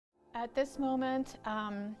At this moment,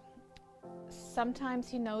 sometimes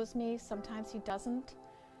he knows me, sometimes he doesn't.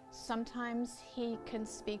 Sometimes he can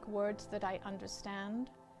speak words that I understand.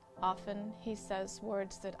 Often he says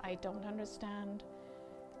words that I don't understand.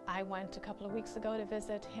 I went a couple of weeks ago to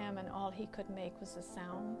visit him and all he could make was a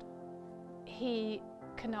sound. He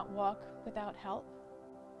cannot walk without help.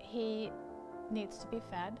 He needs to be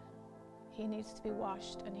fed, he needs to be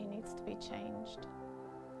washed, and he needs to be changed.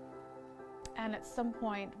 And at some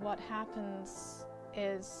point what happens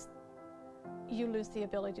is you lose the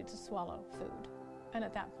ability to swallow food, and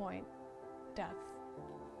at that point, death.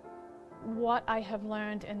 What I have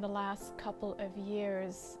learned in the last couple of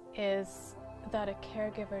years is that a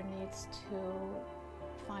caregiver needs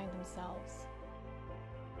to find themselves.